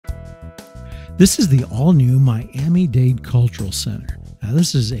This is the all-new Miami Dade Cultural Center. Now,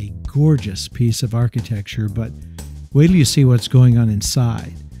 this is a gorgeous piece of architecture, but wait till you see what's going on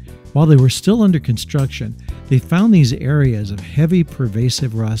inside. While they were still under construction, they found these areas of heavy,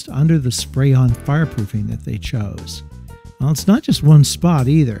 pervasive rust under the spray-on fireproofing that they chose. Well, it's not just one spot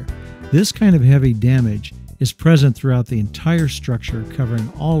either. This kind of heavy damage is present throughout the entire structure,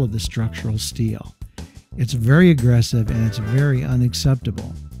 covering all of the structural steel. It's very aggressive and it's very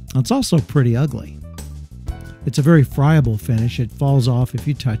unacceptable. It's also pretty ugly. It's a very friable finish. It falls off if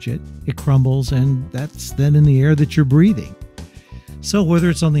you touch it. It crumbles, and that's then in the air that you're breathing. So whether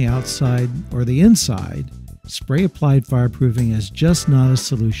it's on the outside or the inside, spray-applied fireproofing is just not a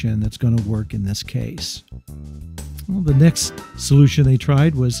solution that's going to work in this case. Well, the next solution they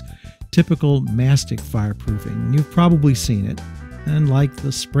tried was typical mastic fireproofing. You've probably seen it. And like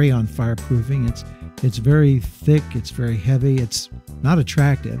the spray-on fireproofing, it's very thick, it's very heavy, it's not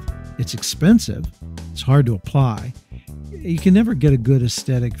attractive, it's expensive, it's hard to apply. You can never get a good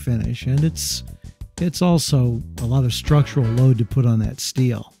aesthetic finish, and it's also a lot of structural load to put on that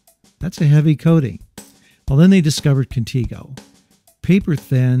steel. That's a heavy coating. Well, then they discovered Contego. Paper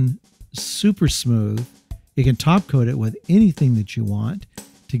thin, super smooth. You can top coat it with anything that you want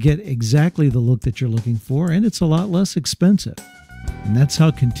to get exactly the look that you're looking for, and it's a lot less expensive. And that's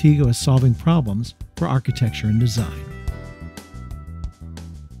how Contego is solving problems for architecture and design.